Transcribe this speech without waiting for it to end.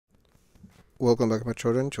Welcome back, my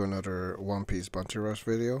children, to another One Piece Bounty Rush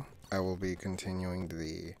video. I will be continuing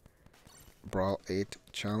the Brawl 8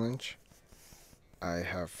 challenge. I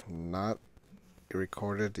have not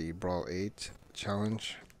recorded the Brawl 8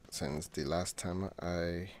 challenge since the last time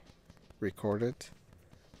I recorded.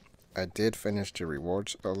 I did finish the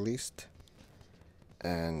rewards at least,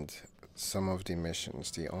 and some of the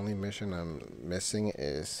missions. The only mission I'm missing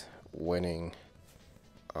is winning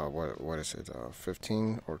what is it,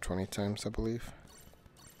 15 or 20 times, I believe,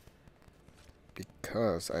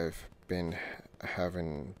 because I've been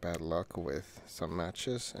having bad luck with some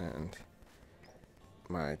matches and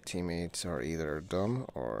my teammates are either dumb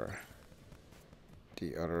or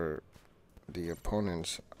the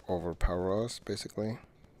opponents overpower us basically.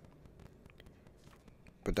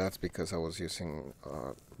 But that's because I was using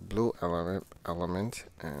blue element,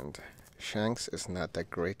 and Shanks is not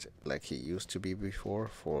that great like he used to be before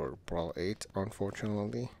for Brawl 8,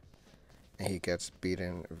 unfortunately, and he gets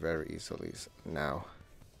beaten very easily now.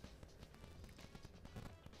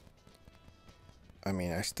 I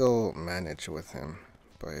mean, I still manage with him,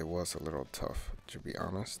 but it was a little tough, to be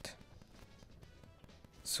honest.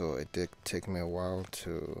 So it did take me a while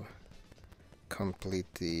to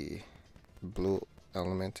complete the blue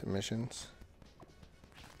element missions.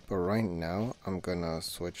 But right now, I'm gonna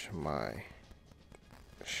switch my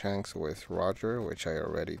Shanks with Roger, which I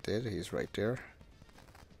already did. He's right there.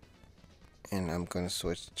 And I'm gonna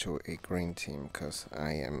switch to a green team because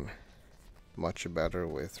I am much better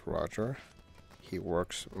with Roger. He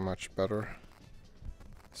works much better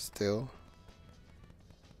still.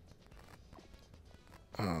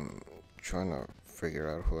 Trying to figure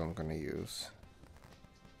out who I'm gonna use.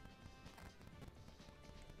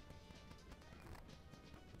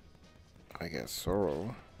 I guess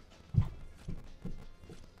Sorrow.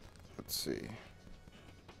 Let's see.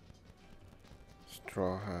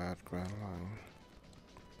 Straw Hat, Grand Line.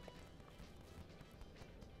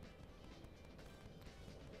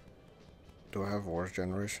 Do I have Wars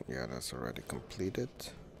Generation? Yeah, that's already completed.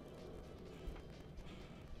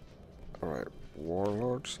 Alright,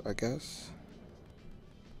 Warlords, I guess.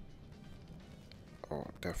 Oh,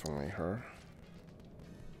 definitely her.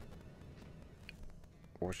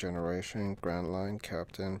 Wars Generation, Grand Line,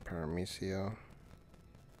 Captain, Paramecia.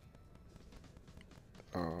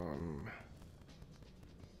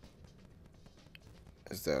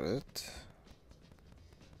 Is that it?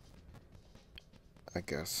 I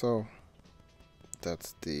guess so.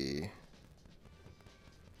 That's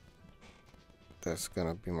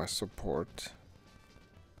gonna be my support.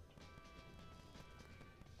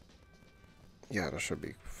 Yeah, that should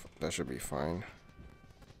be fine.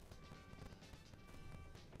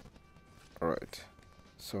 Alright,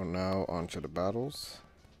 so now on to the battles.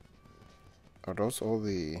 Are those all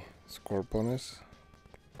the score bonus?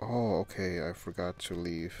 Oh, okay, I forgot to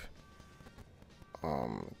leave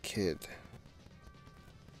Kid.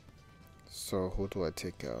 So who do I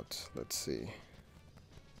take out? Let's see.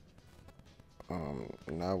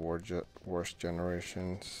 Now worst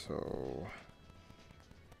generation, so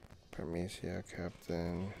Paramecia,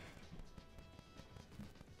 Captain.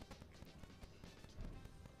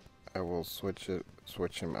 I will switch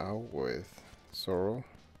him out with Sorrow,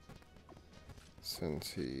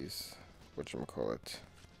 since he's whatchamacallit,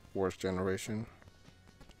 worst generation.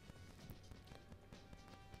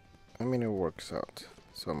 I mean, it works out,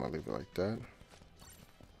 so I'm gonna leave it like that.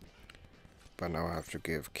 But now I have to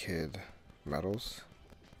give Kid medals.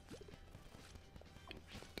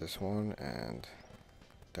 This one, and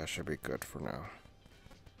that should be good for now.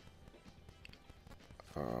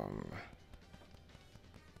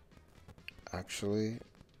 Actually,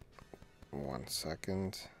 1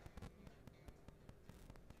 second.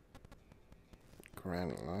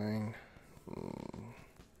 Grand Line. Oh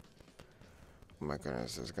my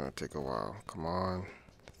goodness, this is gonna take a while. Come on,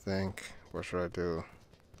 think. What should I do?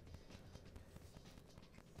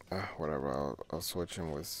 Whatever. I'll switch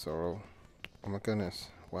him with Sorrow. Oh my goodness,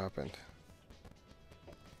 what happened?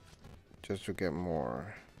 Just to get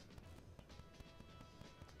more.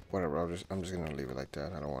 Whatever. I'm just gonna leave it like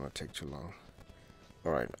that. I don't want to take too long.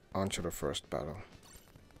 All right, on to the first battle.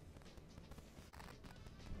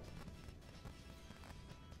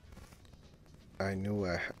 I knew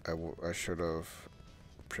I should have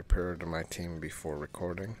prepared my team before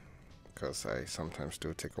recording, because I sometimes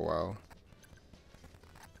do take a while.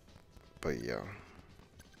 But yeah,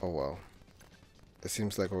 oh well. It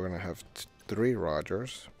seems like we're gonna have 3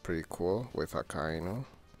 Rogers, pretty cool, with Akainu.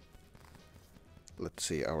 Let's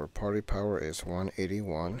see, our party power is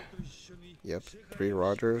 181. Yep, 3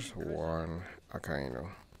 Rogers, 1 Akainu.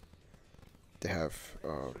 They have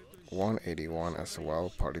 181 as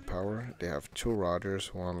well, party power. They have 2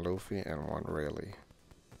 Rogers, 1 Luffy, and 1 Rayleigh.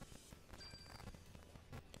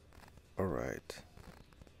 Alright.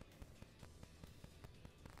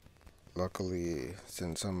 Luckily,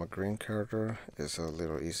 since I'm a green character, it's a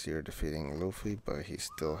little easier defeating Luffy, but he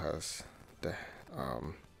still has the,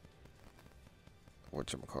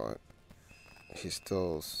 whatchamacallit. He's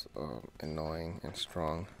still annoying and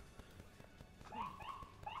strong.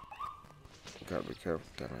 Gotta be careful,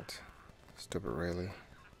 damn it. Stupid Rayleigh.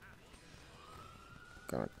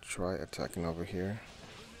 Gonna try attacking over here.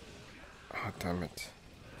 Oh, damn it.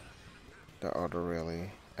 The other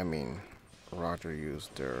Roger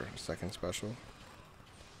used their second special.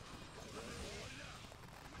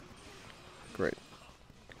 Great.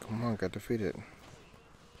 Come on, get defeated.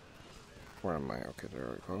 Where am I? Okay, there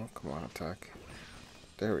we go. Come on, attack.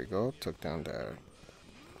 There we go. Took down that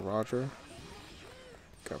Roger.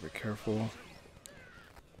 Gotta be careful.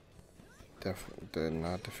 Did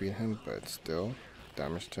not defeat him, but still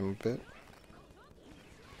damaged him a bit.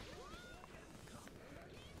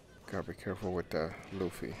 Gotta be careful with the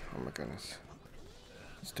Luffy. Oh my goodness.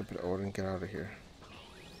 Stupid Odin, get out of here.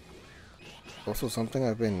 Also, something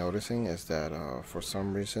I've been noticing is that for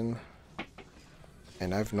some reason,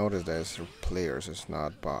 and I've noticed that it's players, it's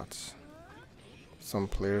not bots. Some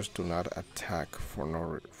players do not attack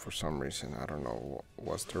for some reason. I don't know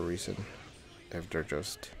what's the reason. If they're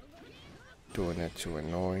just doing it to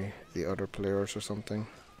annoy the other players or something.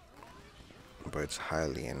 But it's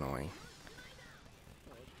highly annoying.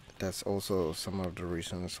 That's also some of the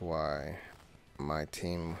reasons why my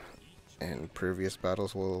team in previous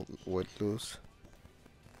battles would lose.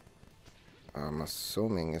 I'm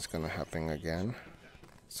assuming it's gonna happen again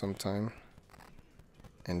sometime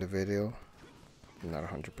in the video. I'm not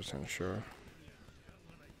 100% sure.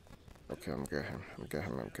 Okay, I'm gonna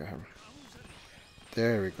get him.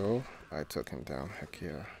 There we go. I took him down. Heck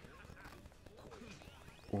yeah.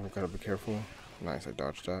 Oh, gotta be careful. Nice, I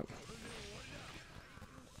dodged that.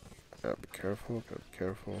 Gotta be careful.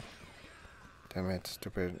 Damn it,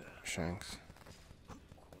 stupid Shanks.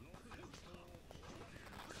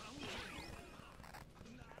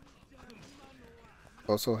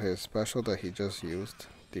 Also, his special that he just used,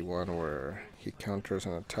 the one where he counters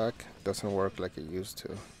an attack, doesn't work like it used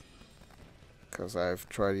to. Because I've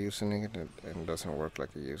tried using it and it doesn't work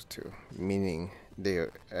like it used to. Meaning,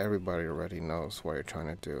 everybody already knows what you're trying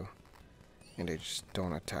to do. And they just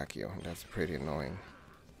don't attack you. That's pretty annoying.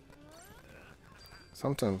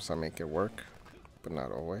 Sometimes I make it work, but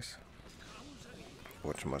not always.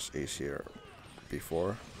 Which much easier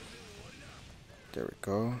before. There we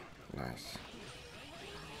go. Nice.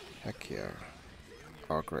 Heck yeah.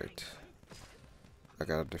 Oh, great. I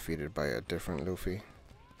got defeated by a different Luffy.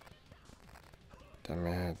 Damn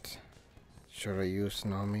it. Should I use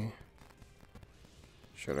Nami?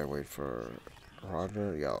 Should I wait for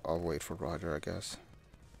Roger? Yeah, I'll wait for Roger, I guess.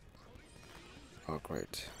 Oh,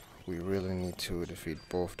 great. We really need to defeat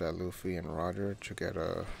both that Luffy and Roger to get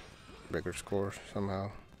a bigger score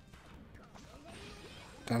somehow.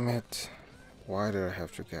 Damn it. Why did I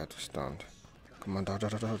have to get stunned? Come on,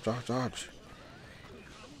 dodge.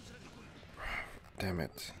 Damn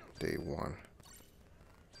it. They won.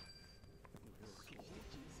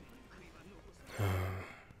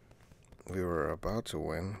 We were about to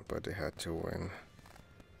win, but they had to win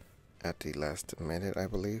at the last minute, I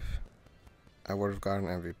believe. I would have gotten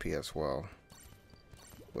MVP as well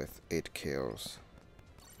with 8 kills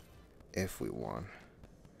if we won.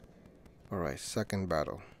 Alright, second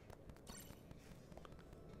battle.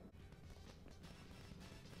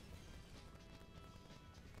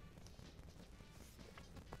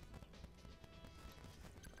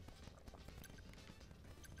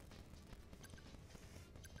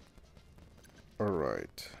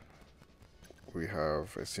 Alright. We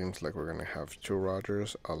have, it seems like we're gonna have 2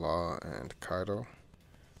 Rogers, Allah, and Kaido.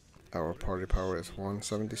 Our party power is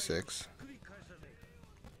 176.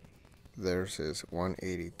 Theirs is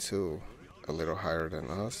 182, a little higher than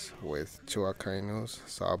us, with 2 Akainos,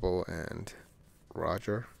 Sabo, and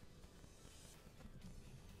Roger.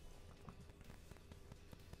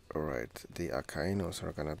 Alright, the Akainos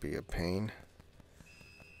are gonna be a pain.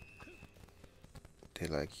 They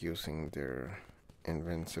like using their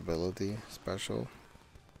invincibility special.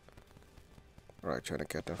 Alright, trying to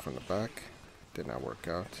get them from the back. Did not work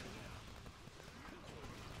out.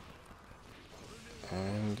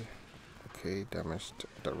 And okay, damaged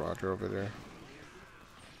the Roger over there.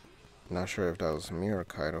 Not sure if that was me or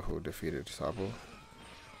Kaido who defeated Sabo.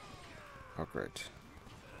 Oh great.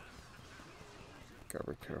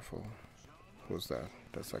 Gotta be careful. Who's that?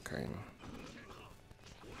 That's Akainu.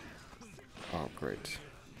 Oh great.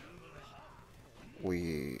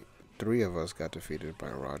 three of us got defeated by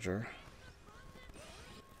Roger.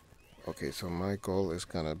 Okay, so my goal is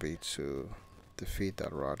gonna be to defeat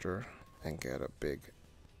that Roger and get a big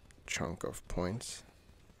chunk of points.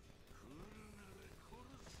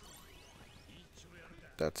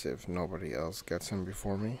 That's if nobody else gets him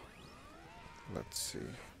before me. Let's see.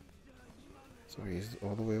 So he's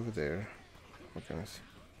all the way over there. Oh goodness.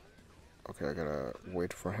 Okay, I gotta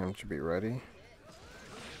wait for him to be ready.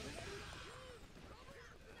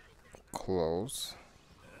 Close.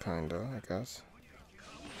 Kinda, I guess.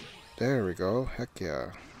 There we go. Heck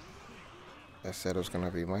yeah. I said it was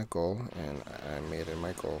gonna be my goal, and I made it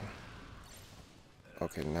my goal.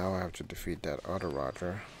 Okay, now I have to defeat that other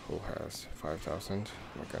Roger who has 5,000.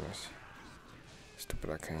 Oh my goodness. Stupid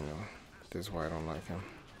Akaino. This is why I don't like him.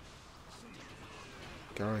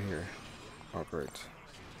 Get out of here. Oh, great.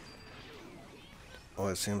 Oh,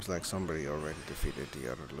 it seems like somebody already defeated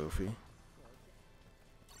the other Luffy.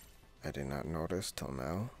 I did not notice till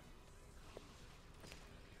now.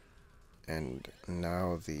 And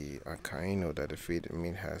now the Akaino that defeated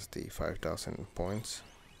me has the 5,000 points.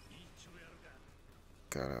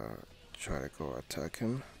 Gotta try to go attack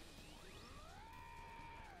him.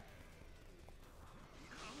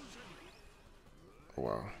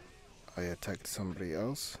 Wow. I attacked somebody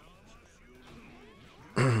else.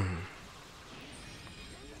 Come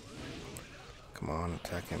on,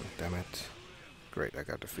 attack him, damn it. Great, I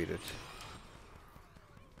got defeated.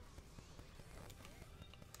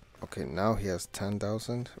 Okay, now he has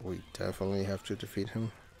 10,000. We definitely have to defeat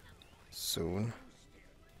him soon.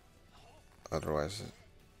 Otherwise,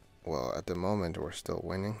 well, at the moment we're still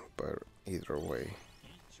winning, but either way,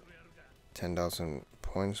 10,000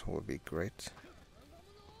 points would be great.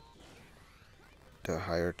 The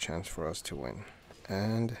higher chance for us to win.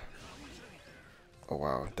 And oh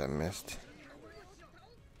wow, that missed.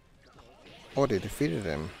 Oh, they defeated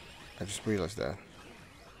him. I just realized that.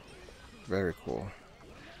 Very cool.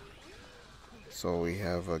 So we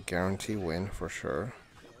have a guarantee win for sure.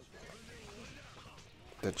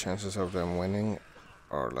 The chances of them winning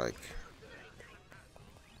are like,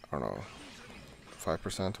 I don't know,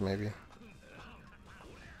 5% maybe.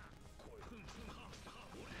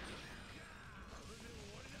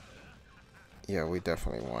 Yeah, we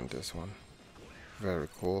definitely won this one. Very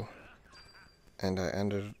cool. And I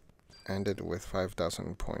ended with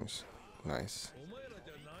 5,000 points. Nice.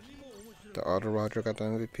 The other Roger got the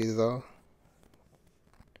MVP though.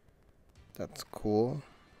 That's cool.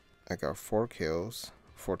 I got 4 kills,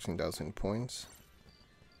 14,000 points,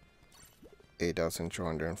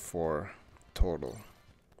 8,204 total.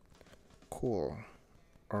 Cool.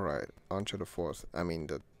 Alright, on to the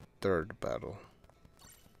the third battle.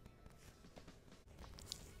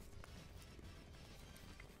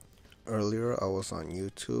 Earlier I was on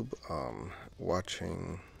YouTube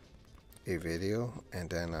watching a video, and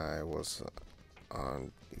then I was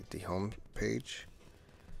on the home page.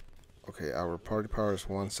 Okay, our party power is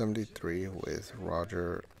 173 with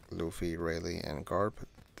Roger, Luffy, Rayleigh, and Garp.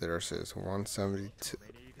 Theirs is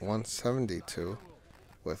 172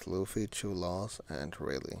 with Luffy, Chu Laws, and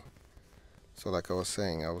Rayleigh. So like I was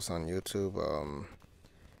saying, I was on YouTube,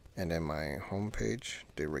 and then my home page,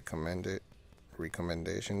 the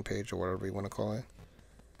recommendation page or whatever you want to call it.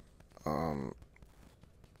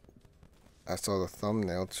 I saw the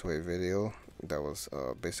thumbnail to a video that was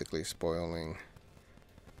basically spoiling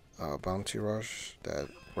Bounty Rush that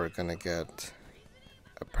we're gonna get.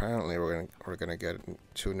 Apparently, we're gonna get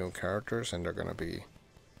 2 new characters, and they're gonna be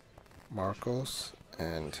Marcos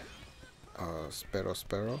and Spero.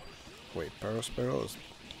 Wait, Spero is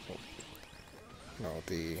no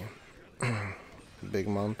the Big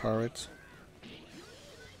Mom pirates.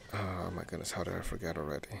 Oh my goodness, how did I forget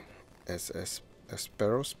already?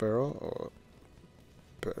 Spero or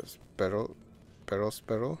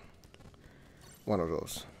Spero? One of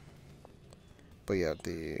those. But yeah,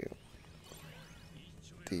 the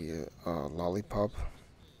Lollipop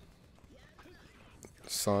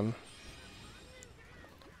son.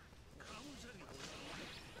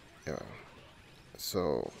 Yeah.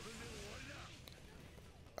 So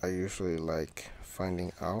I usually like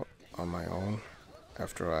finding out on my own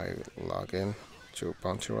after I log in to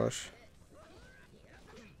Bounty Rush.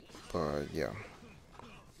 But yeah,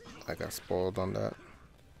 I got spoiled on that.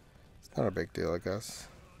 It's not a big deal, I guess.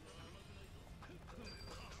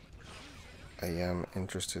 I am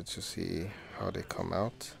interested to see how they come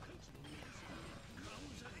out.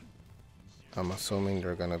 I'm assuming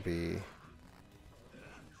they're gonna be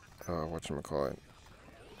whatchamacallit,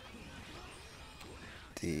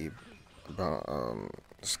 the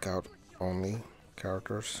scout only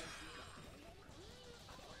characters.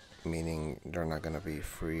 meaning they're not gonna be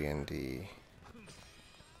free in the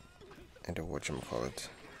whatchamacallit,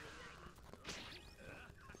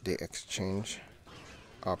 the exchange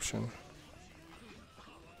option.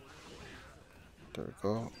 There we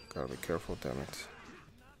go. Gotta be careful, damn it.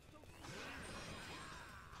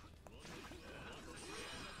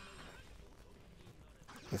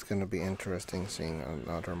 It's gonna be interesting seeing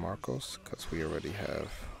another Marcos, because we already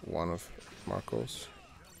have one of Marcos.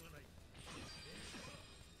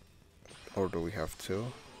 Or do we have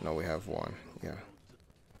two? No, we have one, yeah.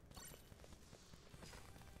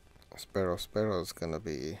 Sparrow is gonna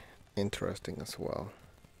be interesting as well.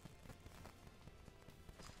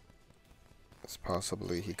 It's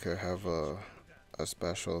possibly he could have a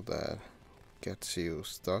special that gets you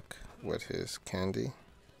stuck with his candy.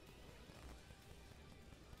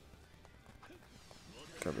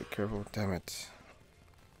 Gotta be careful, damn it.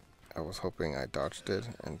 I was hoping I dodged it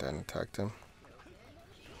and then attacked him,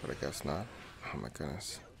 but I guess not. Oh my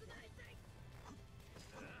goodness.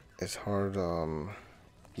 It's hard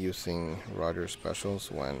using Roger specials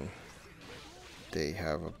when they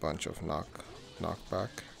have a bunch of knockback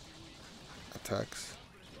attacks.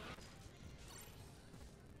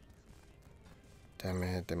 Damn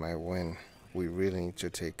it, they might win. We really need to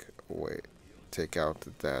take out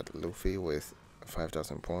that Luffy with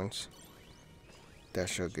 5,000 points. That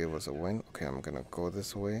should give us a win. Okay, I'm gonna go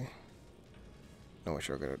this way. No,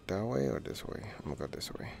 should I go that way or this way? I'm gonna go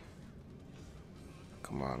this way.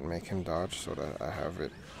 Come on, make him dodge so that I have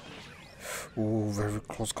it. Ooh, very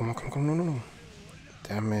close. Come on. No.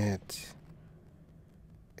 Damn it.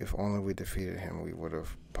 If only we defeated him, we would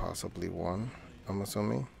have possibly won, I'm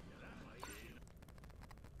assuming.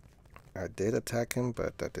 I did attack him,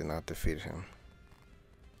 but that did not defeat him.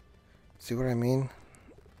 See what I mean?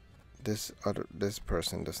 This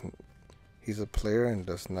person doesn't. He's a player and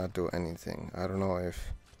does not do anything. I don't know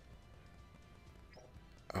if.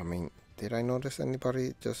 I mean, did I notice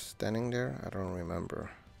anybody just standing there? I don't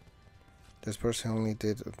remember. This person only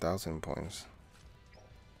did 1,000 points.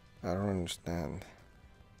 I don't understand.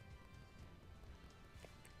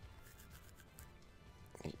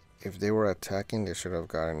 If they were attacking, they should have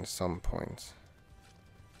gotten some points.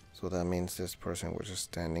 So that means this person was just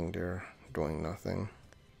standing there doing nothing.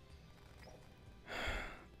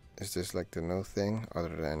 Is this like the new thing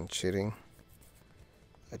other than cheating?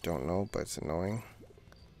 I don't know, but it's annoying.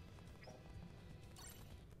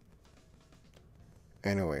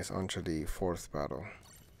 Anyways, on to the fourth battle.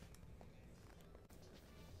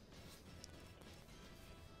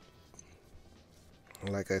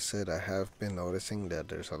 Like I said, I have been noticing that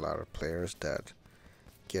there's a lot of players that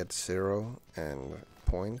get 0 and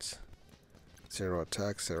points. 0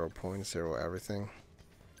 attacks, 0 points, 0 everything.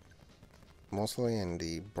 Mostly in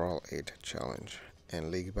the Brawl 8 challenge. In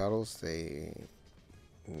League battles, I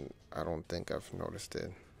don't think I've noticed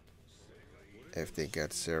it. If they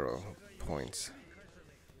get 0 points.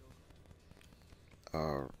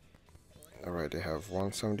 Alright, they have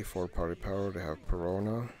 174 party power. They have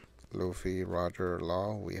Perona, Luffy, Roger,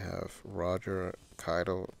 Law. We have Roger,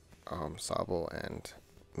 Kaido, Sabo, and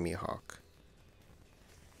Mihawk.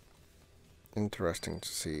 Interesting to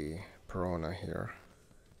see Perona here.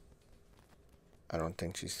 I don't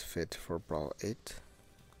think she's fit for Brawl 8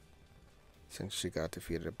 since she got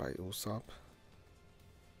defeated by Usopp.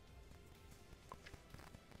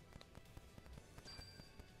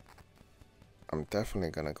 I'm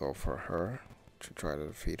definitely gonna go for her to try to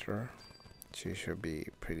defeat her. She should be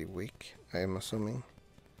pretty weak, I am assuming.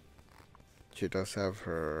 She does have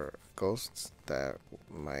her ghosts that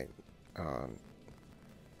might,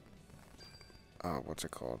 what's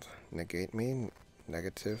it called? Negate me?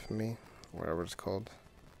 Negative me? Whatever it's called.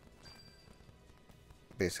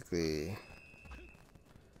 Basically,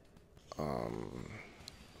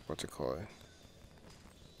 what's it called?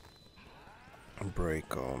 Break,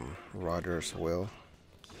 Roger's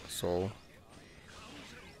soul.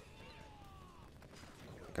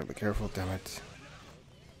 Gotta be careful, damn it.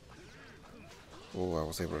 Oh, I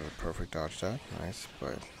was able to perfect dodge that. Nice,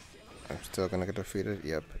 but I'm still gonna get defeated.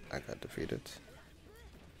 Yep, I got defeated.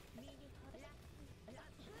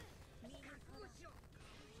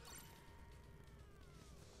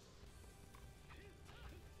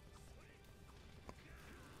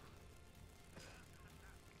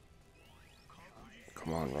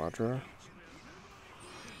 Come on, Roger.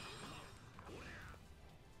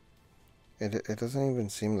 It doesn't even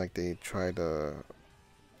seem like they try to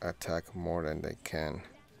attack more than they can.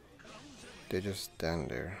 They just stand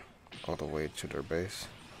there all the way to their base.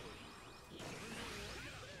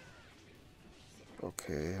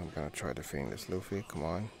 Okay, I'm gonna try defeating this Luffy. Come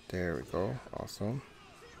on. There we go. Awesome.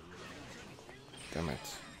 Damn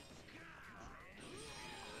it.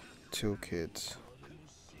 2 kids.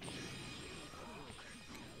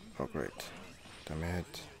 Oh great. Damn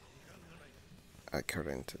it. I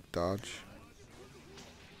couldn't dodge.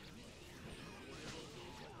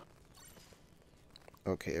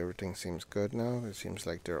 Okay, everything seems good now. It seems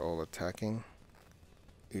like they're all attacking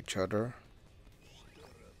each other.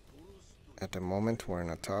 At the moment we're in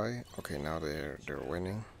a tie. Okay, now they're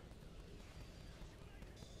winning.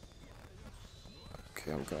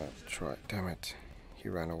 Okay, I'm gonna try. Damn it. He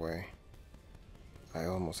ran away. I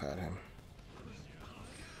almost had him.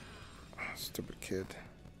 Stupid kid.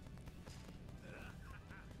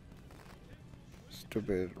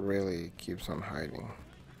 Stupid really keeps on hiding.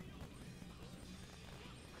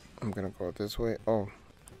 I'm gonna go this way. Oh,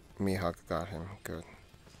 Mihawk got him. Good.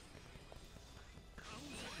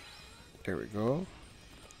 There we go.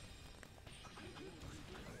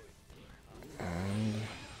 And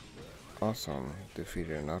awesome.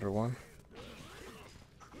 Defeated another one.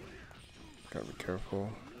 Gotta be careful.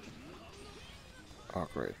 Oh,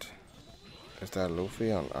 great. Is that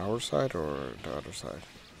Luffy on our side or the other side?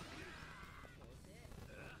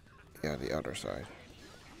 Yeah, the other side.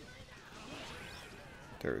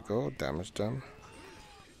 There we go. Damage them.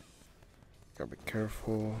 Gotta be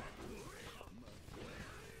careful.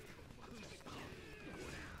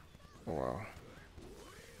 Oh, wow.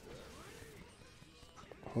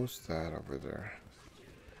 Who's that over there?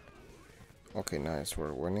 Okay, nice.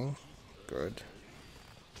 We're winning. Good.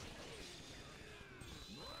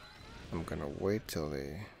 I'm gonna wait till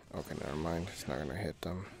they... Okay, never mind. It's not gonna hit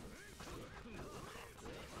them.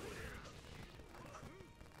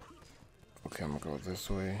 Okay, I'm gonna go this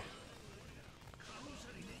way.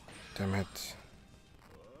 Damn it.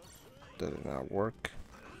 That did not work.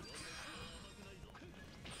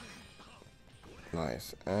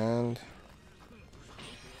 Nice. And...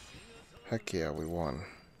 heck yeah, we won.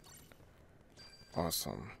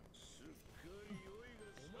 Awesome.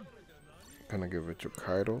 Gonna give it to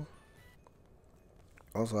Kaido.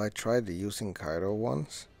 Also, I tried using Kaido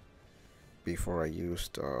once before I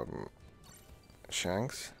used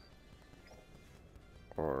Shanks.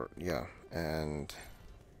 Or yeah, and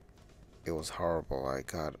it was horrible. I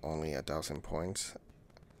got only 1,000 points.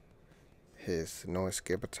 His no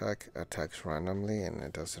escape attack attacks randomly, and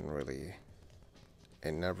it doesn't really.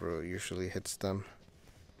 It never usually hits them.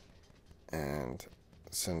 And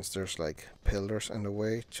since there's like pillars in the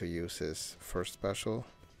way to use his first special,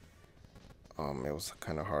 it was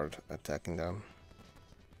kind of hard attacking them.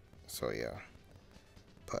 So yeah.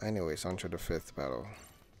 But anyways, on to the 5th battle.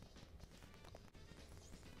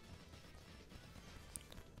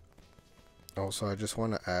 Also, I just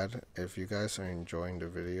want to add, if you guys are enjoying the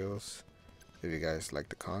videos, if you guys like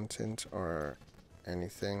the content or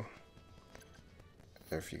anything,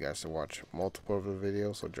 if you guys watch multiple of the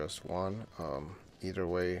videos or just one, either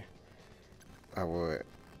way, I would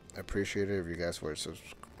appreciate it if you guys would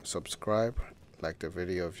subscribe, like the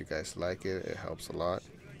video if you guys like it. It helps a lot.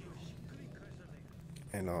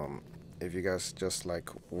 And if you guys just like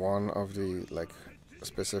one of the like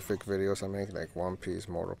specific videos I make, like One Piece,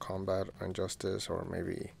 Mortal Kombat, Injustice, or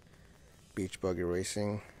maybe Beach Buggy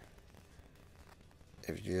Racing,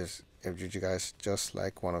 if you guys just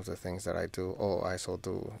like one of the things that I do. Oh, I also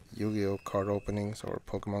do Yu-Gi-Oh card openings or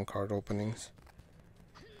Pokemon card openings.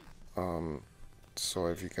 So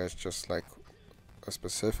if you guys just like a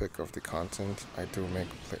specific of the content, I do make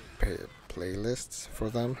playlists for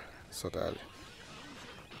them, so that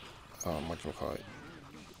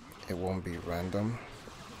it won't be random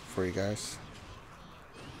for you guys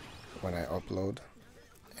when I upload,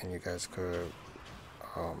 and you guys could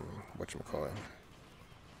what's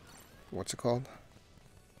it called?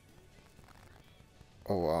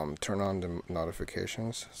 Oh, turn on the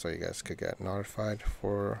notifications so you guys could get notified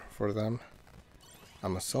for them.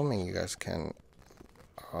 I'm assuming you guys can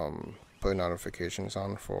put notifications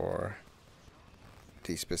on for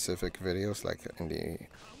the specific videos, like in the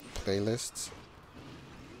playlists.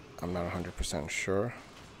 I'm not 100% sure,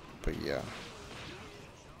 but yeah.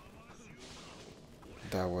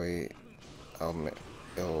 That way,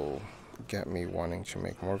 it'll get me wanting to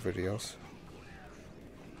make more videos.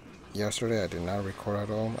 Yesterday I did not record at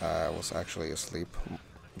all. I was actually asleep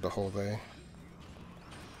the whole day.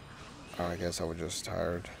 I guess I was just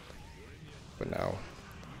tired. But now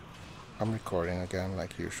I'm recording again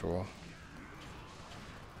like usual.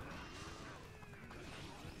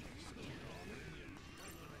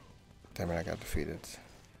 Damn it, I got defeated.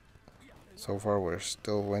 So far we're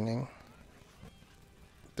still winning.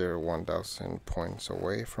 They're 1,000 points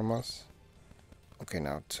away from us. Okay,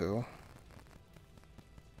 now 2.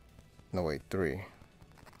 No, wait, 3.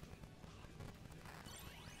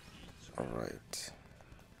 Alright.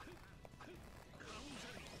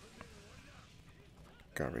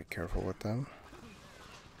 Gotta be careful with them.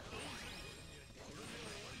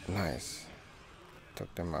 Nice.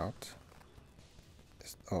 Took them out.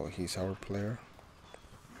 Oh, he's our player.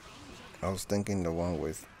 I was thinking the one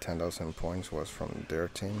with 10,000 points was from their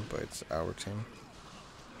team, but it's our team.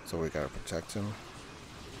 So we gotta protect him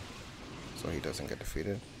so he doesn't get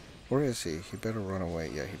defeated. Where is he? He better run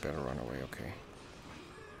away. Yeah, he better run away. Okay.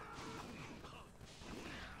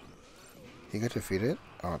 He got defeated?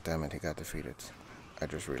 Oh, damn it. He got defeated. I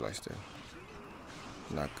just realized it.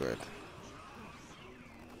 Not good.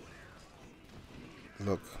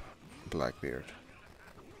 Look, Blackbeard.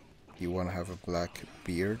 You want to have a black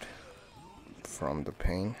beard from the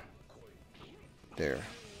pain? There.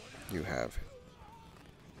 You have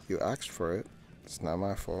it. You asked for it. It's not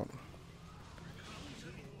my fault.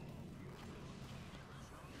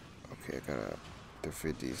 Okay, I gotta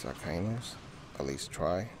defeat these Arcanos. At least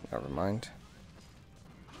try. Never mind.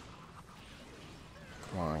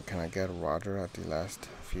 Come on, can I get Roger at the last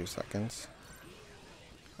few seconds?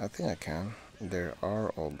 I think I can. There are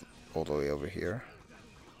all the way over here.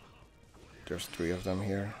 There's 3 of them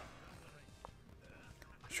here.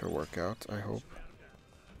 Should work out, I hope.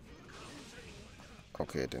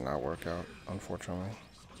 Okay, it did not work out, unfortunately.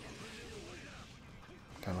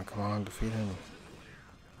 Damn it, come on, defeat him.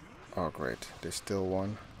 Oh, great. They still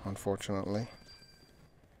won, unfortunately.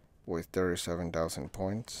 With 37,000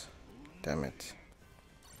 points. Damn it.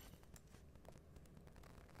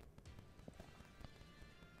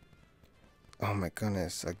 Oh my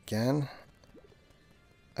goodness, again?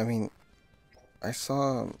 I mean, I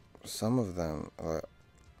saw some of them.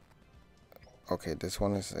 Okay, this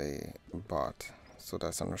one is a bot, so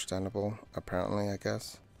that's understandable, apparently, I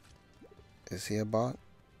guess. Is he a bot?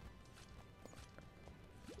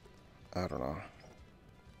 I don't know.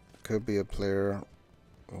 Could be a player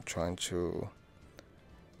trying to,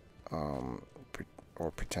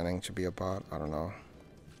 or pretending to be a bot, I don't know.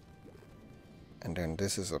 And then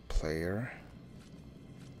this is a player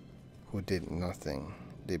who did nothing.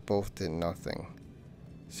 They both did nothing.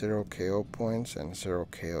 0 KO points and 0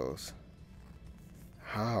 KOs.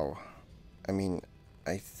 How? I mean,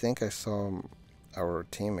 I think I saw our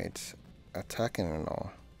teammates attacking and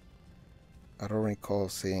all. I don't recall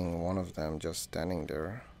seeing one of them just standing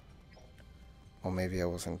there. Or maybe I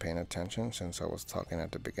wasn't paying attention since I was talking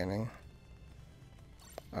at the beginning.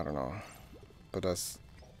 I don't know. But that's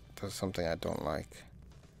something I don't like.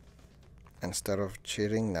 Instead of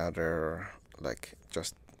cheating, now they're like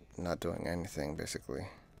just not doing anything basically.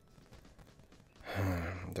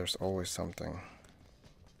 There's always something.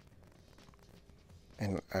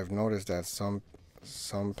 And I've noticed that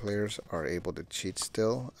some players are able to cheat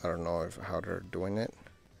still. I don't know how they're doing it.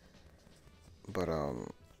 But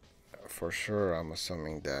for sure I'm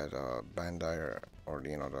assuming that Bandai or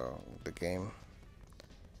you know the game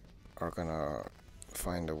are gonna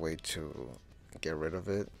find a way to get rid of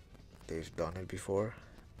it. They've done it before.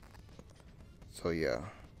 So yeah.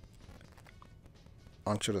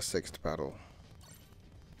 On to the 6th battle.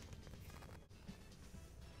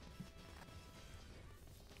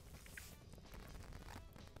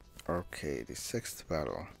 Okay, the 6th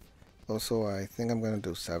battle. Also, I think I'm gonna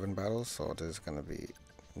do 7 battles, so this is gonna be,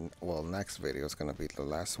 well, next video is gonna be the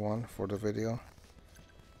last one for the video.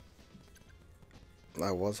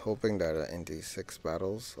 I was hoping that in these 6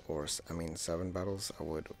 battles, or I mean 7 battles, I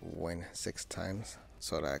would win 6 times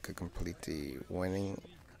so that I could complete the winning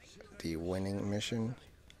mission.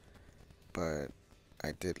 But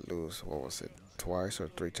I did lose, what was it, twice or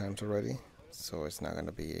 3 times already, so it's not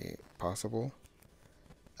gonna be possible.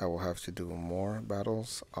 I will have to do more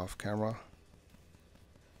battles off camera.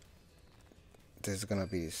 This is gonna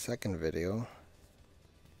be the 2nd video,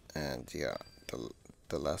 and yeah,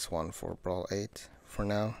 the last one for Brawl 8 for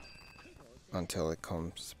now, until it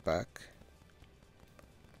comes back.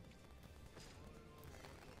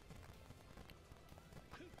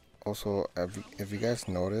 Also, if you guys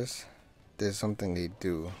notice, there's something they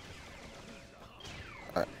do.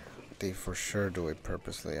 They for sure do it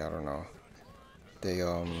purposely, I don't know. They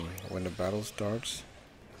when the battle starts,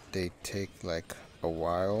 they take like a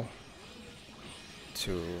while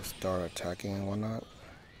to start attacking and whatnot.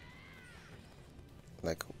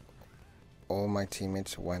 Like all my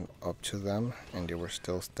teammates went up to them and they were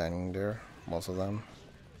still standing there, most of them.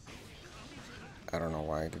 I don't know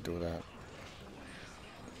why they do that.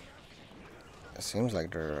 It seems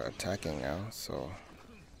like they're attacking now, so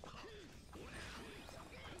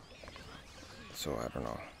I don't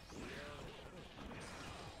know.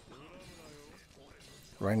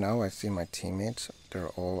 Right now I see my teammates, they're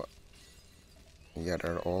all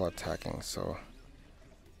attacking, so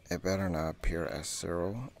it better not appear as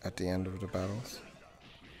 0 at the end of the battles.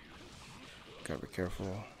 Gotta be careful.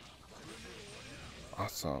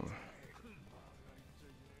 Awesome.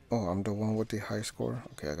 Oh, I'm the one with the high score?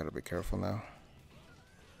 Okay, I gotta be careful now.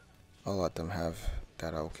 I'll let them have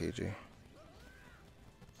that LKG.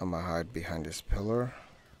 I'm gonna hide behind this pillar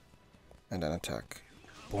and then attack.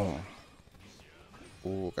 Boom.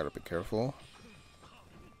 Ooh, gotta be careful.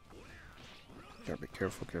 Gotta be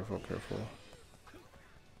careful, careful, careful.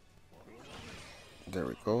 There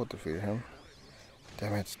we go, defeated him.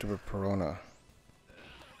 Damn it, stupid Perona.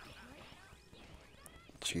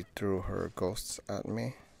 She threw her ghosts at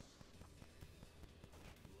me,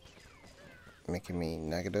 making me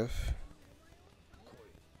negative.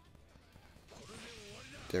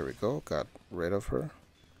 There we go, got rid of her.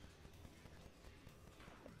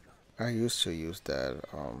 I used to use that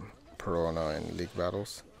Perona in League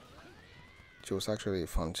battles. She was actually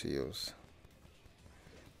fun to use.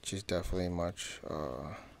 She's definitely much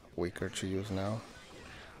weaker to use now.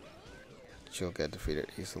 She'll get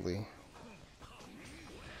defeated easily.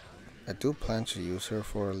 I do plan to use her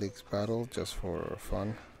for a League battle just for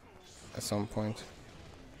fun at some point.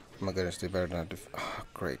 Oh my goodness, they better not oh,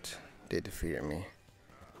 great, they defeated me.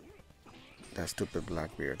 That stupid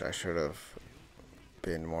Blackbeard, I should have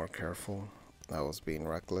been more careful. I was being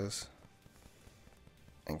reckless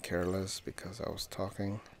and careless because I was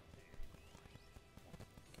talking.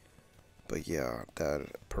 But yeah, that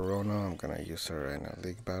Perona, I'm gonna use her in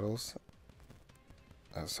League battles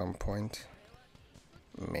at some point.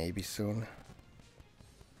 Maybe soon.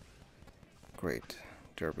 Great.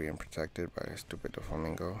 They're being protected by a stupid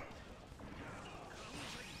flamingo.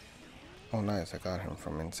 Oh nice, I got him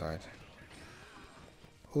from inside.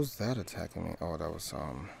 Who's that attacking me? Oh, that was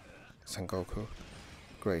Sengoku.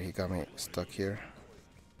 Great, he got me stuck here.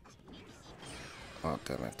 Oh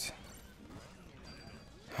damn it.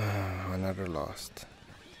 Another lost.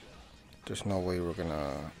 There's no way we're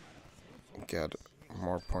gonna get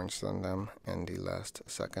more points than them in the last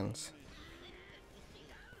seconds.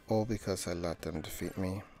 All because I let them defeat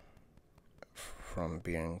me from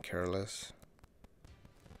being careless.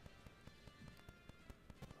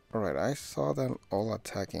 Alright, I saw them all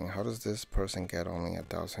attacking. How does this person get only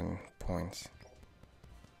 1,000 points?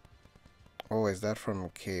 Oh, is that from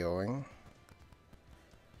KOing?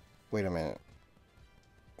 Wait a minute.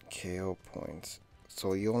 KO points.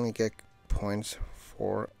 So you only get points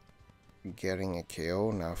for getting a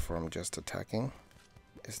KO, not from just attacking?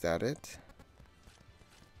 Is that it?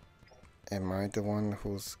 Am I the one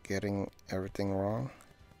who's getting everything wrong?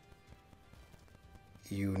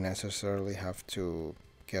 You necessarily have to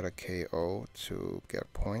get a KO to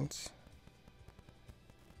get points?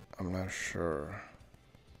 I'm not sure.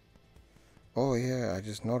 Oh yeah, I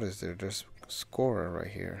just noticed there's score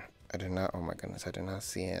right here. I did not, oh my goodness, I did not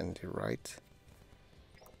see it on the right.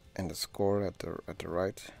 And the score at the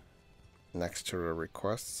right, next to the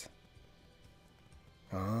requests.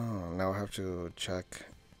 Oh, now I have to check,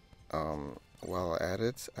 while at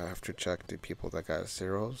it, I have to check the people that got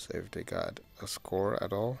zeros, if they got a score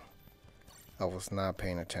at all. I was not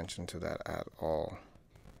paying attention to that at all.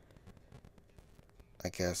 I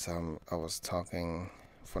guess I was talking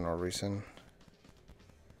for no reason.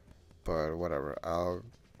 But whatever, I'll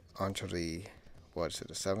onto the, what is it,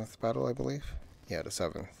 the 7th battle, I believe? Yeah, the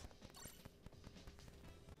 7th.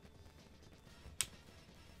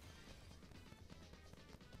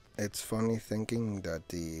 It's funny thinking that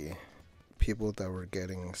the people that were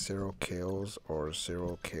getting 0 KOs or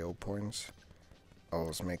 0 KO points, I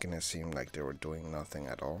was making it seem like they were doing nothing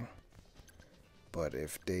at all. But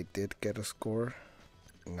if they did get a score,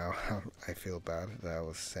 now I feel bad that I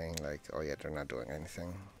was saying like, oh yeah, they're not doing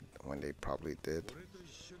anything, when they probably did.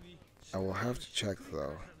 I will have to check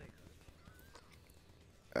though.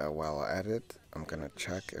 While at it, I'm gonna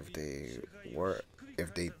check if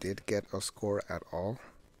they did get a score at all.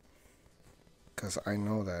 Because I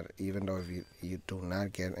know that even though if you do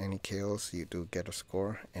not get any kills, you do get a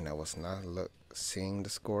score. And I was not seeing the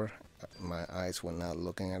score. My eyes were not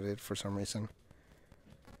looking at it for some reason.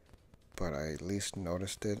 But I at least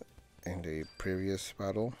noticed it in the previous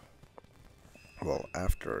battle. Well,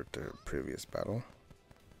 after the previous battle.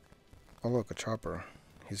 Oh look, a chopper.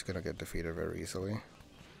 He's gonna get defeated very easily.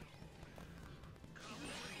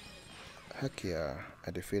 Heck yeah,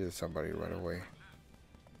 I defeated somebody right away.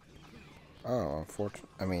 Oh,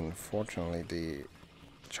 fortunately the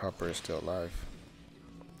chopper is still alive.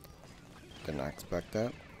 Did not expect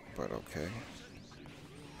that, but okay.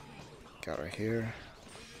 Got right here.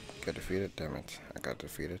 Got defeated, damn it, I got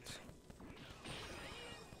defeated.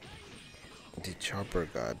 The chopper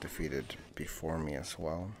got defeated before me as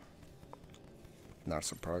well. Not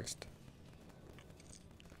surprised.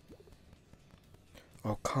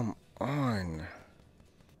 Oh come on.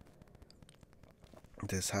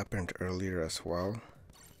 This happened earlier as well.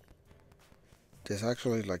 This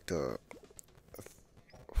actually like the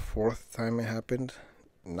fourth time it happened.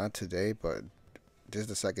 Not today, but this is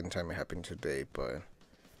the second time it happened today, but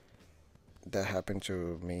that happened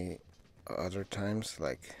to me other times,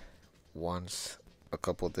 like once a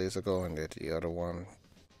couple days ago, and then the other one,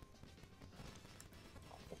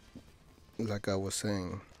 like I was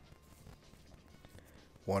saying,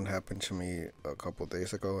 one happened to me a couple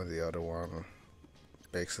days ago, and the other one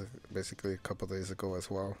basically a couple days ago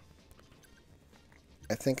as well.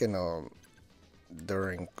 I think in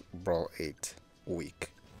during Brawl 8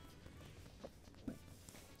 week,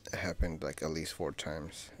 it happened like at least 4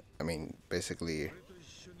 times. I mean, basically,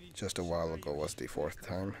 just a while ago was the fourth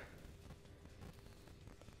time.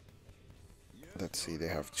 Let's see, they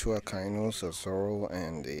have 2 Akainos, a Zoro,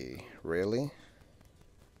 and a Rayleigh.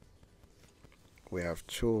 We have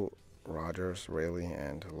 2 Rogers, Rayleigh,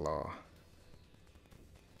 and Law.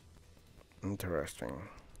 Interesting.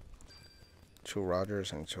 2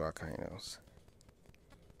 Rogers and 2 Akainos.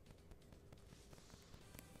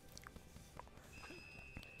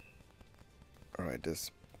 Alright,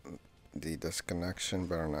 the disconnection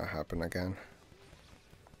better not happen again.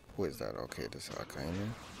 Who is that? Okay, this is Akainu.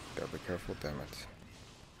 Gotta be careful, damn it.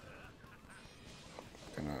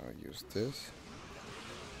 Gonna use this.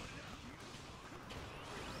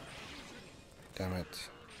 Damn it.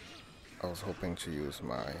 I was hoping to use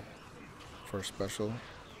my first special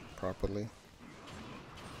properly.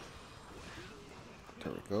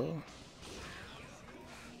 There we go.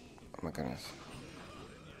 Oh my goodness.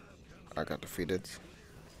 I got defeated.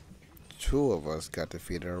 2 of us got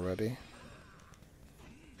defeated already.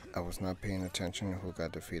 I was not paying attention who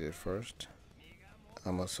got defeated first.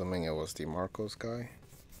 I'm assuming it was the Marcos guy.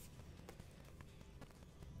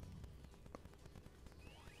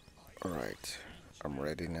 Alright, I'm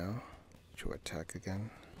ready now to attack again.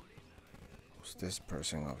 Who's this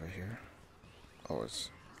person over here? Oh, it's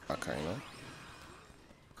Akainu.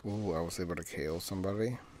 Ooh, I was able to KO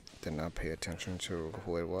somebody. Did not pay attention to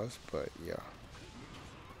who it was, but yeah.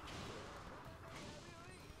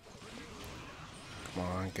 Come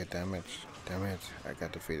on, get damaged. Damn it, I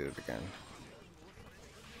got defeated again.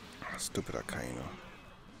 Stupid Akainu.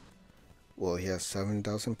 Well, he has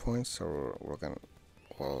 7,000 points, so we're gonna...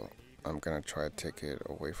 Well, I'm gonna try to take it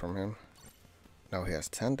away from him. Now he has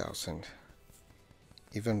 10,000.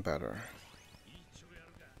 Even better.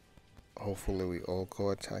 Hopefully we all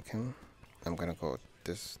go attack him. I'm gonna go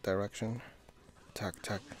this direction. Attack,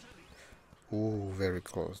 attack. Ooh, very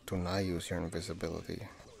close. Do not use your invisibility.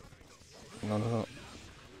 No, no, no.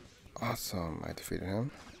 Awesome, I defeated him.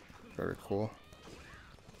 Very cool.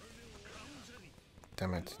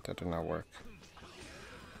 Damn it, that did not work.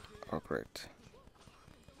 Oh, great.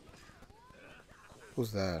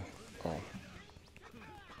 Who's that? Oh.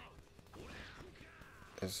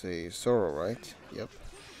 It's a Zoro, right? Yep.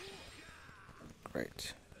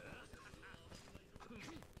 Great.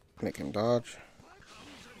 Make him dodge.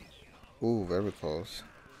 Ooh, very close.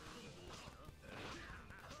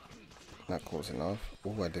 Not close enough.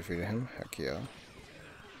 Ooh, I defeated him. Heck yeah.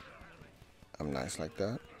 I'm nice like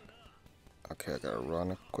that. Okay, I gotta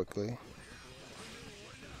run quickly.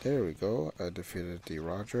 There we go. I defeated the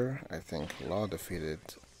Roger. I think Law defeated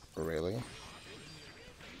Rayleigh.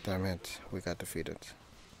 Damn it, we got defeated.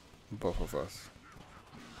 Both of us.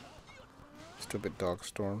 Stupid Dog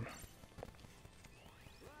Storm.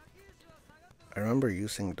 I remember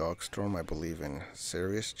using Dog Storm, I believe, in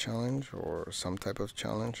Serious Challenge or some type of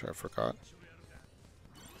challenge. I forgot.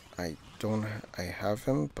 I have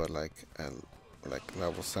him, but like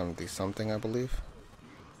level 70 something, I believe.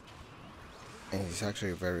 And he's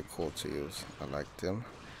actually very cool to use. I liked him.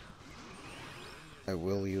 I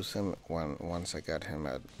will use him once I get him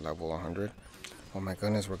at level 100. Oh my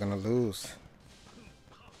goodness, we're gonna lose.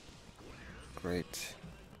 Great.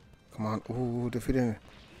 Come on. Ooh, defeat him.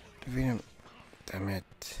 Defeat him. Damn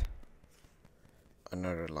it.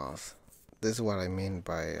 Another loss. This is what I mean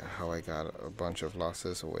by how I got a bunch of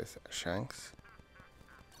losses with Shanks.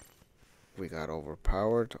 We got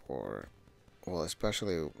overpowered, or well,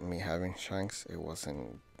 especially me having Shanks, it was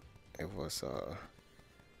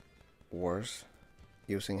worse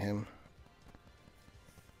using him.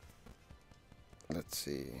 Let's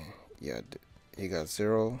see. Yeah, he got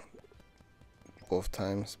 0 both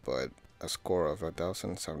times, but a score of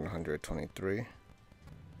 1,723.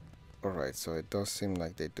 Alright, so it does seem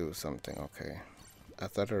like they do something. Okay. I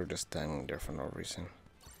thought they were just standing there for no reason,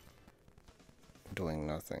 doing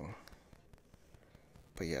nothing.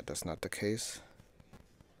 But yeah, that's not the case.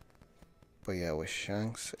 But yeah, with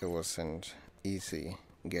Shanks, it wasn't easy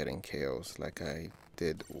getting KOs like I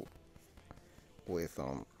did with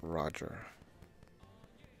Roger.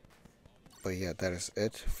 But yeah, that is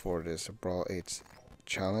it for this Brawl 8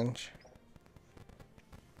 challenge.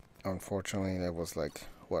 Unfortunately, that was like,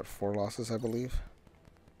 what, 4 losses, I believe?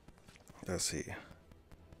 Let's see.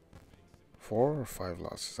 4 or 5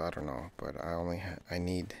 losses, I don't know. But I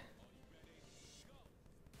need,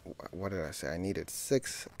 what did I say? I needed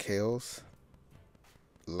 6 KOs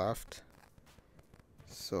left.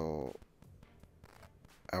 So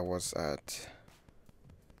I was at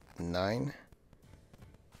 9.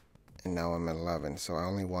 And now I'm at 11. So I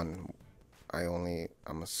only won.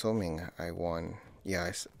 I'm assuming I won.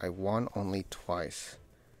 Yeah, I won only twice.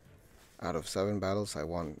 Out of 7 battles, I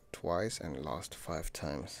won twice and lost 5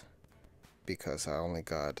 times. Because I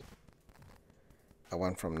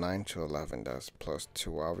went from 9 to 11. That's plus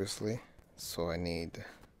 2, obviously. So I need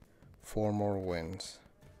 4 more wins.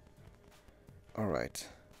 Alright.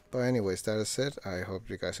 But anyways, that is it. I hope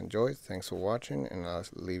you guys enjoyed. Thanks for watching. And I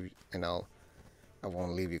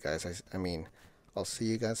won't leave you guys. I mean, I'll see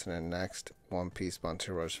you guys in the next One Piece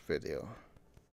Bounty Rush video.